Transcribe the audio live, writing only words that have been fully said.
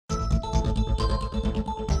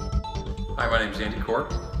Hi, my name is Andy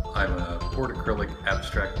Corp. I'm a poured acrylic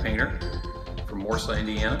abstract painter from Warsaw,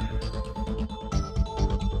 Indiana.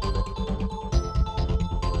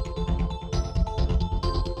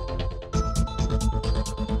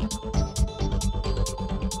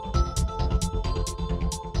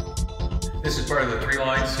 This is part of the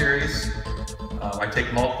 3-line series. I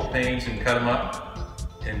take multiple paintings and cut them up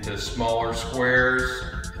into smaller squares,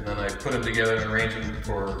 and then I put them together and arrange them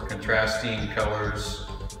for contrasting colors.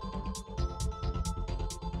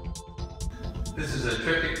 This is a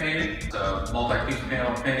triptych painting. It's a multi-piece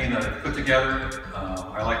panel painting that I've put together.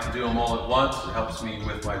 I like to do them all at once. It helps me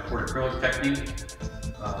with my poured acrylic technique.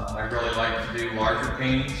 I really like to do larger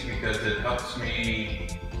paintings because it helps me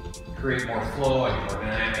create more flow. I get more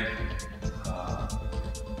dynamic.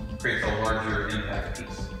 Creates a larger impact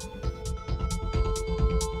piece.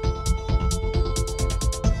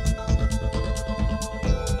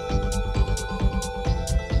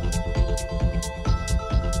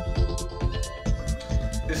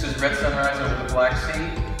 This is Red Sunrise over the Black Sea.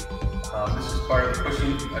 This is part of the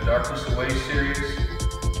Pushing Darkness Away series.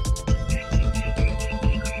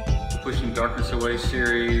 The Pushing Darkness Away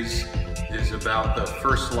series is about the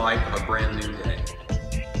first light of a brand new day.